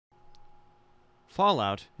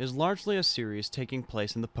Fallout is largely a series taking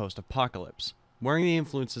place in the post-apocalypse, wearing the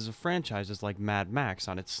influences of franchises like Mad Max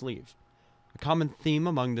on its sleeve. A common theme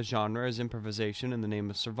among the genre is improvisation in the name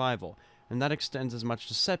of survival, and that extends as much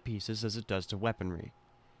to set pieces as it does to weaponry.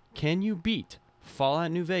 Can you beat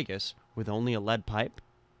Fallout New Vegas with only a lead pipe?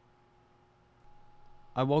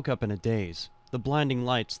 I woke up in a daze, the blinding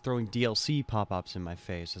lights throwing DLC pop-ups in my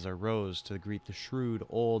face as I rose to greet the shrewd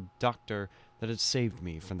old doctor that had saved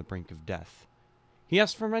me from the brink of death. He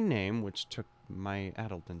asked for my name, which took my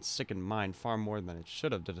addled and sickened mind far more than it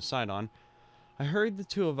should have to decide on. I hurried the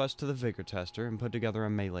two of us to the Vigor Tester and put together a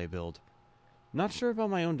melee build. Not sure about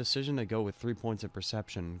my own decision to go with 3 points of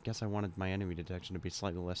perception. Guess I wanted my enemy detection to be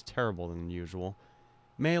slightly less terrible than usual.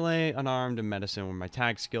 Melee, unarmed, and medicine were my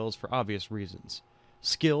tag skills for obvious reasons.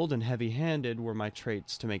 Skilled and heavy-handed were my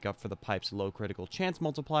traits to make up for the pipe's low critical chance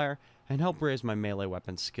multiplier and help raise my melee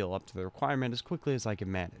weapon skill up to the requirement as quickly as I could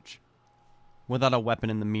manage. Without a weapon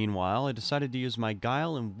in the meanwhile, I decided to use my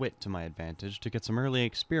guile and wit to my advantage to get some early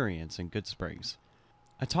experience in Goodsprings.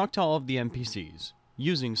 I talked to all of the NPCs,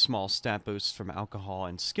 using small stat boosts from alcohol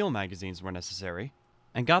and skill magazines where necessary,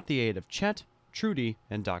 and got the aid of Chet, Trudy,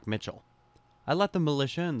 and Doc Mitchell. I let the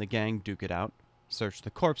militia and the gang duke it out, searched the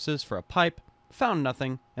corpses for a pipe, found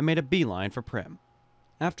nothing, and made a beeline for Primm.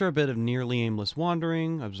 After a bit of nearly aimless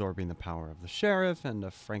wandering, absorbing the power of the sheriff, and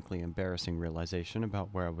a frankly embarrassing realization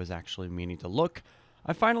about where I was actually meaning to look,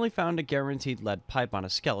 I finally found a guaranteed lead pipe on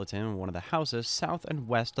a skeleton in one of the houses south and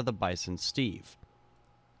west of the Bison Steve.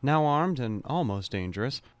 Now armed and almost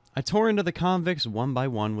dangerous, I tore into the convicts one by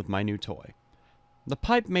one with my new toy. The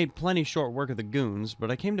pipe made plenty short work of the goons,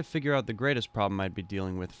 but I came to figure out the greatest problem I'd be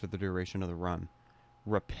dealing with for the duration of the run.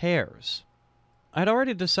 Repairs. I'd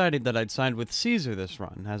already decided that I'd signed with Caesar this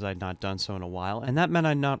run, as I'd not done so in a while, and that meant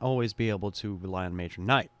I'd not always be able to rely on Major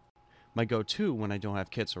Knight, my go-to when I don't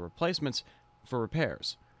have kits or replacements, for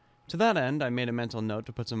repairs. To that end, I made a mental note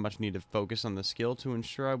to put some much-needed focus on the skill to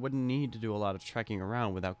ensure I wouldn't need to do a lot of trekking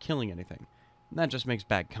around without killing anything. That just makes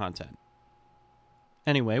bad content.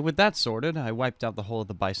 Anyway, with that sorted, I wiped out the whole of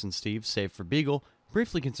the Bison Steve, save for Beagle,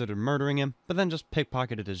 briefly considered murdering him, but then just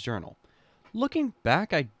pickpocketed his journal. Looking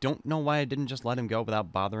back, I don't know why I didn't just let him go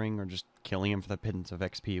without bothering or just killing him for the pittance of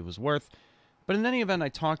XP it was worth, but in any event, I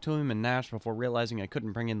talked to him and Nash before realizing I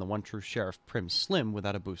couldn't bring in the one true sheriff, Primm Slim,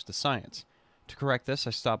 without a boost to science. To correct this, I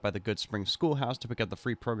stopped by the Goodsprings Schoolhouse to pick up the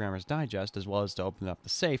free Programmer's Digest, as well as to open up the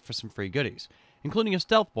safe for some free goodies, including a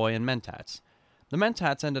Stealth Boy and Mentats. The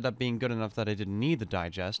Mentats ended up being good enough that I didn't need the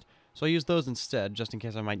Digest, so I used those instead, just in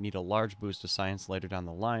case I might need a large boost to science later down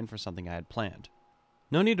the line for something I had planned.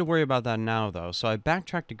 No need to worry about that now, though, so I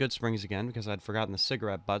backtracked to Goodsprings again because I'd forgotten the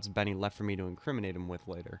cigarette butts Benny left for me to incriminate him with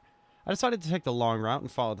later. I decided to take the long route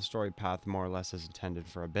and follow the story path more or less as intended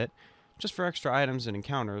for a bit, just for extra items and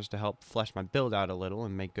encounters to help flesh my build out a little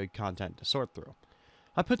and make good content to sort through.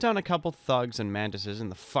 I put down a couple thugs and mantises in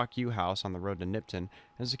the Fuck You house on the road to Nipton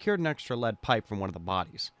and secured an extra lead pipe from one of the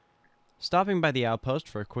bodies. Stopping by the outpost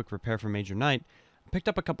for a quick repair for Major Knight, I picked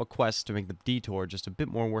up a couple quests to make the detour just a bit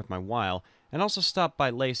more worth my while, and also stopped by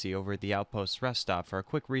Lacey over at the outpost's rest stop for a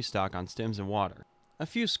quick restock on stims and water. A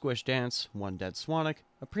few squished ants, one dead Swanwick,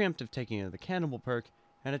 a preemptive taking of the cannibal perk,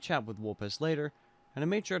 and a chat with Wolpus later, and I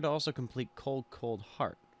made sure to also complete Cold Cold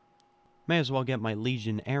Heart. May as well get my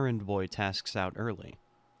Legion errand boy tasks out early.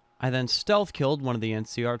 I then stealth killed one of the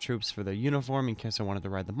NCR troops for their uniform in case I wanted to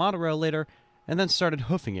ride the monorail later, and then started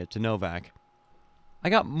hoofing it to Novak. I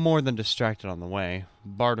got more than distracted on the way,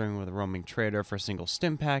 bartering with a roaming trader for a single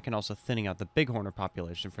stim pack and also thinning out the bighorner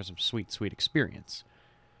population for some sweet, sweet experience.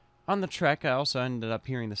 On the trek, I also ended up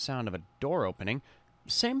hearing the sound of a door opening,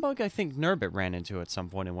 same bug I think Nurbit ran into at some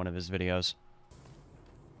point in one of his videos.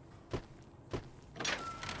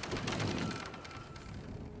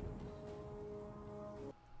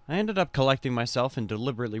 I ended up collecting myself and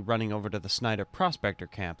deliberately running over to the Snyder Prospector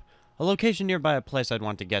Camp, a location nearby a place I'd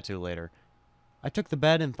want to get to later. I took the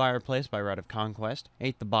bed and fireplace by right of conquest,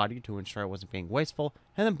 ate the body to ensure I wasn't being wasteful,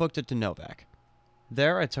 and then booked it to Novak.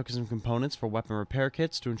 There, I took some components for weapon repair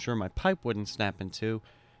kits to ensure my pipe wouldn't snap in two,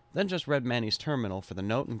 then just read Manny's terminal for the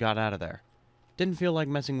note and got out of there. Didn't feel like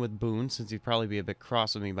messing with Boone, since he'd probably be a bit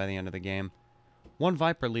cross with me by the end of the game. One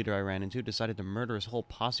Viper leader I ran into decided to murder his whole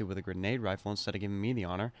posse with a grenade rifle instead of giving me the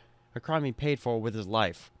honor, a crime he paid for with his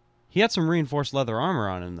life. He had some reinforced leather armor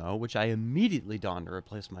on him, though, which I immediately donned to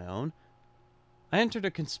replace my own. I entered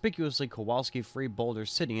a conspicuously Kowalski-free Boulder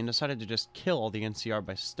City and decided to just kill all the NCR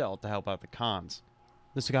by stealth to help out the cons.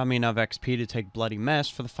 This got me enough XP to take Bloody Mess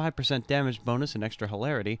for the 5% damage bonus and extra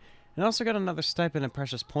hilarity, and also got another stipend and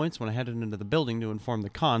precious points when I headed into the building to inform the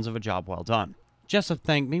cons of a job well done. Jessup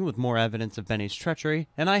thanked me with more evidence of Benny's treachery,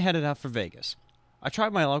 and I headed out for Vegas. I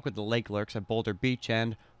tried my luck with the lake lurks at Boulder Beach,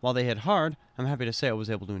 and, while they hit hard, I'm happy to say I was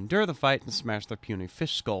able to endure the fight and smash their puny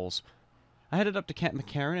fish skulls. I headed up to Camp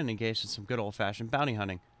McCarran and engaged in some good old-fashioned bounty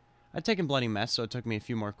hunting. I'd taken Bloody Mess, so it took me a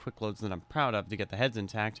few more quick loads than I'm proud of to get the heads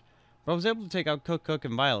intact, but I was able to take out Cook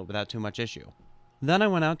and Violet without too much issue. Then I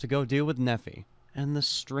went out to go deal with Neffy, and the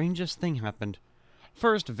strangest thing happened.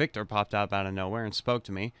 First, Victor popped up out of nowhere and spoke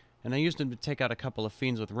to me, and I used him to take out a couple of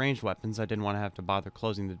fiends with ranged weapons I didn't want to have to bother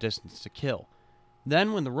closing the distance to kill.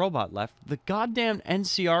 Then, when the robot left, the goddamn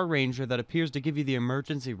NCR ranger that appears to give you the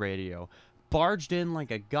emergency radio barged in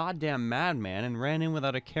like a goddamn madman and ran in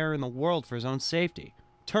without a care in the world for his own safety.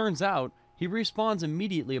 Turns out, he respawns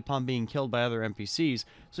immediately upon being killed by other NPCs,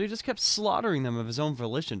 so he just kept slaughtering them of his own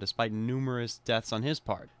volition despite numerous deaths on his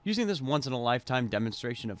part. Using this once-in-a-lifetime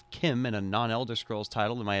demonstration of Kim and a non-Elder Scrolls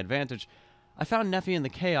title to my advantage, I found Neffy in the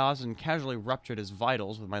chaos and casually ruptured his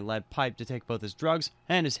vitals with my lead pipe to take both his drugs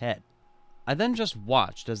and his head. I then just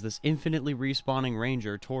watched as this infinitely respawning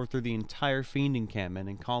ranger tore through the entire fiend encampment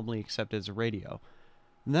and calmly accepted his radio.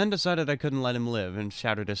 Then decided I couldn't let him live and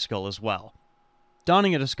shattered his skull as well.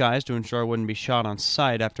 Donning a disguise to ensure I wouldn't be shot on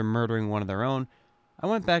sight after murdering one of their own, I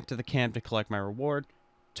went back to the camp to collect my reward,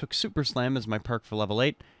 took Super Slam as my perk for level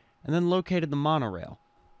 8, and then located the monorail.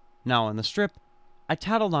 Now on the strip, I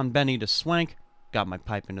tattled on Benny to swank, got my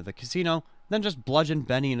pipe into the casino, then just bludgeoned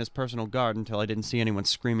Benny and his personal guard until I didn't see anyone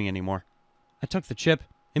screaming anymore. I took the chip,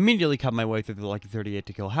 immediately cut my way through the Lucky 38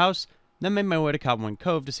 to kill House, then made my way to Cobwin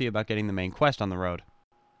Cove to see about getting the main quest on the road.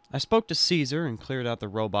 I spoke to Caesar and cleared out the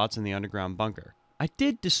robots in the underground bunker. I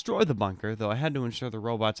did destroy the bunker, though I had to ensure the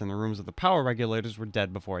robots in the rooms with the power regulators were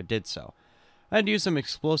dead before I did so. I had to use some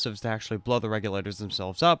explosives to actually blow the regulators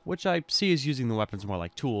themselves up, which I see as using the weapons more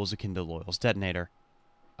like tools akin to Loyal's detonator.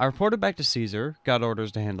 I reported back to Caesar, got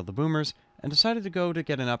orders to handle the boomers, and decided to go to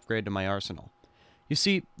get an upgrade to my arsenal. You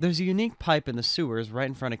see, there's a unique pipe in the sewers right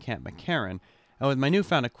in front of Camp McCarran, and with my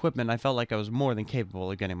newfound equipment I felt like I was more than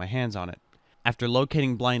capable of getting my hands on it. After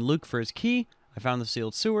locating Blind Luke for his key, I found the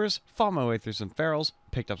sealed sewers, fought my way through some ferals,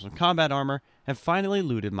 picked up some combat armor, and finally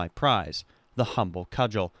looted my prize, the Humble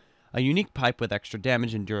Cudgel, a unique pipe with extra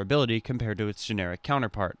damage and durability compared to its generic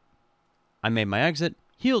counterpart. I made my exit,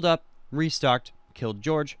 healed up, restocked, killed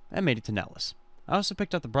George, and made it to Nellis. I also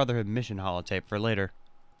picked up the Brotherhood mission holotape for later.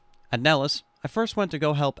 At Nellis, I first went to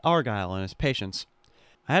go help Argyle and his patients.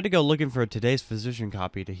 I had to go looking for today's physician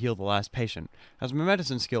copy to heal the last patient, as my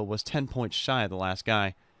medicine skill was 10 points shy of the last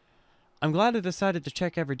guy. I'm glad I decided to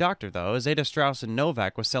check every doctor, though, as Ada Strauss and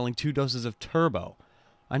Novak was selling 2 doses of Turbo.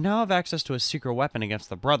 I now have access to a secret weapon against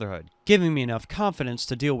the Brotherhood, giving me enough confidence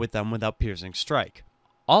to deal with them without piercing strike.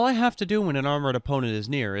 All I have to do when an armored opponent is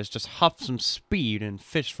near is just huff some speed and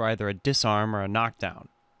fish for either a disarm or a knockdown.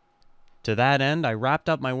 To that end, I wrapped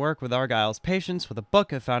up my work with Argyle's patients with a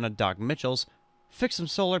book I found at Doc Mitchell's, fixed some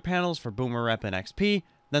solar panels for Boomer Rep and XP,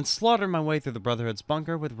 then slaughtered my way through the Brotherhood's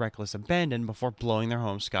bunker with reckless abandon before blowing their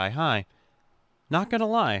home sky high. Not gonna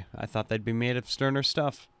lie, I thought they'd be made of sterner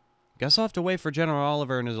stuff. Guess I'll have to wait for General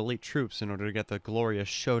Oliver and his elite troops in order to get the glorious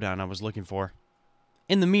showdown I was looking for.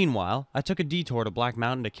 In the meanwhile, I took a detour to Black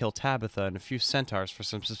Mountain to kill Tabitha and a few centaurs for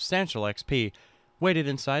some substantial XP, waited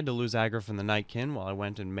inside to lose aggro from the Nightkin while I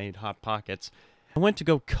went and made hot pockets, and went to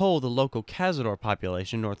go cull the local Cazador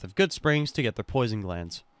population north of Good Springs to get their poison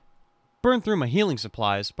glands. Burned through my healing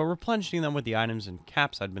supplies, but replenishing them with the items and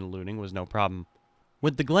caps I'd been looting was no problem.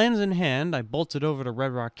 With the glands in hand, I bolted over to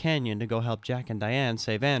Red Rock Canyon to go help Jack and Diane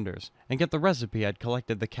save Anders, and get the recipe I'd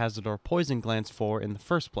collected the Cazador poison glands for in the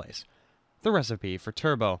first place. The recipe for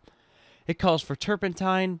Turbo. It calls for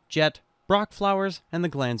turpentine, jet, Brock flowers, and the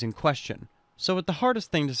glands in question. So with the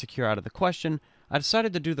hardest thing to secure out of the question, I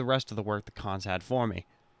decided to do the rest of the work the cons had for me.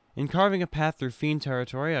 In carving a path through Fiend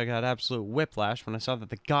territory, I got absolute whiplash when I saw that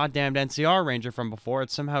the goddamned NCR ranger from before had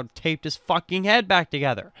somehow taped his fucking head back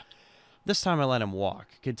together. This time I let him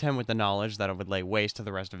walk, content with the knowledge that it would lay waste to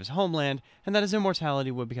the rest of his homeland, and that his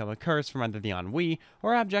immortality would become a curse from either the ennui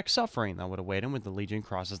or abject suffering that would await him when the Legion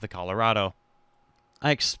crosses the Colorado.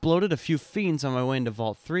 I exploded a few fiends on my way into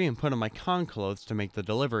Vault 3 and put on my con clothes to make the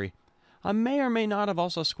delivery. I may or may not have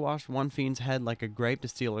also squashed one fiend's head like a grape to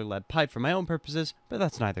steal her lead pipe for my own purposes, but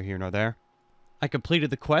that's neither here nor there. I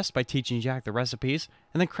completed the quest by teaching Jack the recipes,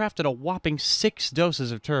 and then crafted a whopping 6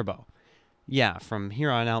 doses of Turbo. Yeah, from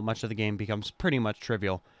here on out much of the game becomes pretty much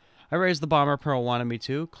trivial. I raised the bomber Pearl wanted me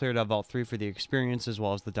to, cleared out Vault 3 for the experience as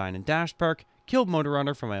well as the Dine and Dash perk, killed Motor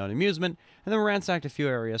Runner for my own amusement, and then ransacked a few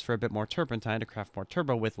areas for a bit more turpentine to craft more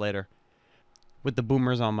Turbo with later. With the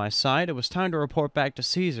boomers on my side, it was time to report back to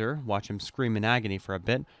Caesar, watch him scream in agony for a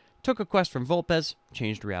bit, took a quest from Volpez,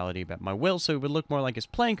 changed reality at my will so it would look more like his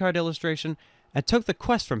playing card illustration, and took the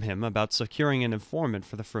quest from him about securing an informant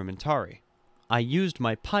for the Frumentari. I used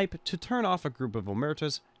my pipe to turn off a group of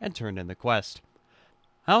Omertas and turned in the quest.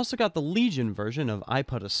 I also got the Legion version of I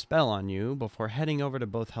Put a Spell on You before heading over to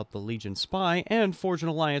both help the Legion spy and forge an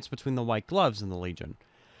alliance between the White Gloves and the Legion.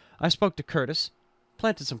 I spoke to Curtis,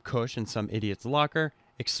 planted some kush in some idiot's locker,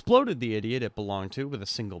 exploded the idiot it belonged to with a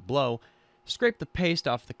single blow, scraped the paste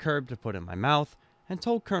off the curb to put in my mouth, and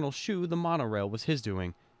told Colonel Shu the monorail was his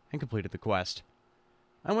doing, and completed the quest.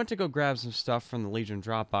 I went to go grab some stuff from the Legion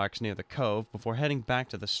drop box near the cove before heading back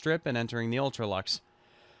to the strip and entering the Ultralux.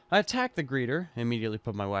 I attacked the greeter, immediately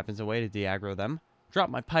put my weapons away to de-aggro them,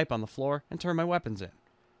 dropped my pipe on the floor, and turned my weapons in.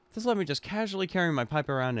 This let me just casually carry my pipe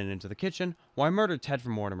around and into the kitchen, while I murdered Ted for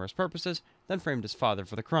Mortimer's purposes, then framed his father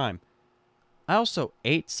for the crime. I also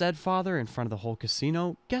ate said father in front of the whole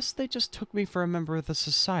casino. Guess they just took me for a member of the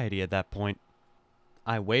society at that point.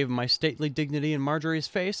 I waved my stately dignity in Marjorie's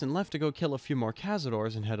face and left to go kill a few more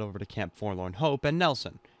Cazadors and head over to Camp Forlorn Hope and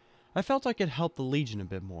Nelson. I felt I could help the Legion a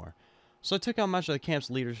bit more, so I took on much of the camp's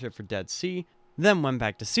leadership for Dead Sea, then went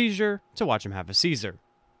back to Caesar to watch him have a Caesar.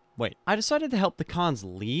 Wait, I decided to help the Khans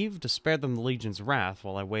leave to spare them the Legion's wrath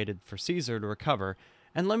while I waited for Caesar to recover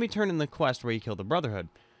and let me turn in the quest where he killed the Brotherhood.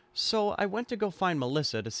 So I went to go find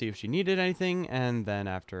Melissa to see if she needed anything, and then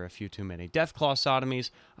after a few too many Deathclaw sodomies,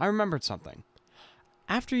 I remembered something.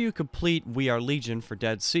 After you complete We Are Legion for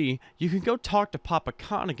Dead Sea, you can go talk to Papa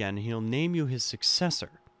Khan again and he'll name you his successor.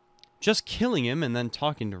 Just killing him and then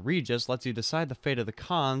talking to Regis lets you decide the fate of the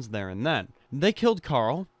Khans there and then. They killed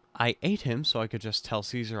Carl. I ate him so I could just tell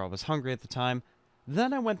Caesar I was hungry at the time.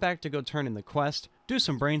 Then I went back to go turn in the quest, do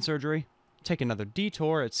some brain surgery, take another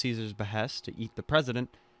detour at Caesar's behest to eat the president,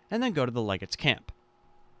 and then go to the legate's camp.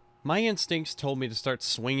 My instincts told me to start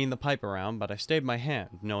swinging the pipe around, but I stayed my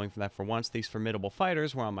hand, knowing that for once these formidable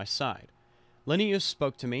fighters were on my side. Linnaeus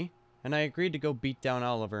spoke to me, and I agreed to go beat down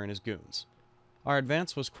Oliver and his goons. Our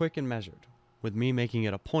advance was quick and measured, with me making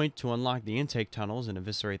it a point to unlock the intake tunnels and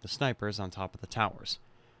eviscerate the snipers on top of the towers.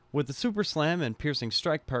 With the Super Slam and Piercing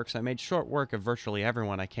Strike perks, I made short work of virtually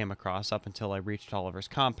everyone I came across up until I reached Oliver's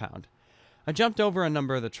compound. I jumped over a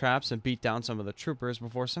number of the traps and beat down some of the troopers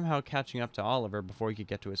before somehow catching up to Oliver before he could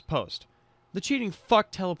get to his post. The cheating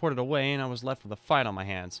fuck teleported away and I was left with a fight on my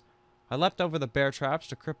hands. I leapt over the bear traps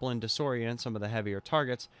to cripple and disorient some of the heavier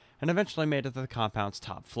targets and eventually made it to the compound's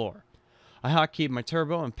top floor. I hotkeyed my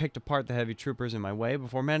turbo and picked apart the heavy troopers in my way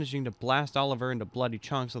before managing to blast Oliver into bloody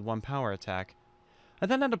chunks with one power attack. I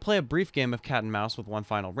then had to play a brief game of cat and mouse with one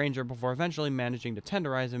final ranger before eventually managing to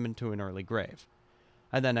tenderize him into an early grave.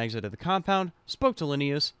 I then exited the compound, spoke to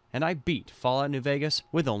Linnaeus, and I beat Fallout New Vegas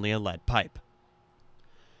with only a lead pipe.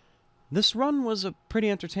 This run was a pretty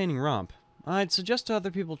entertaining romp. I'd suggest to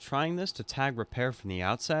other people trying this to tag repair from the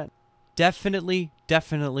outset. Definitely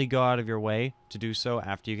go out of your way to do so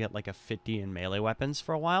after you get like a 50 in melee weapons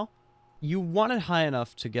for a while. You want it high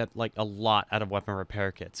enough to get like a lot out of weapon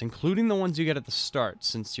repair kits, including the ones you get at the start,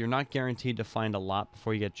 since you're not guaranteed to find a lot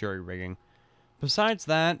before you get jury rigging. Besides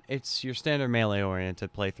that, it's your standard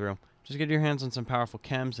melee-oriented playthrough. Just get your hands on some powerful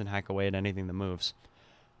chems and hack away at anything that moves.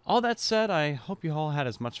 All that said, I hope you all had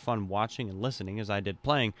as much fun watching and listening as I did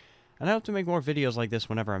playing, and I hope to make more videos like this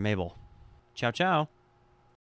whenever I'm able. Ciao ciao!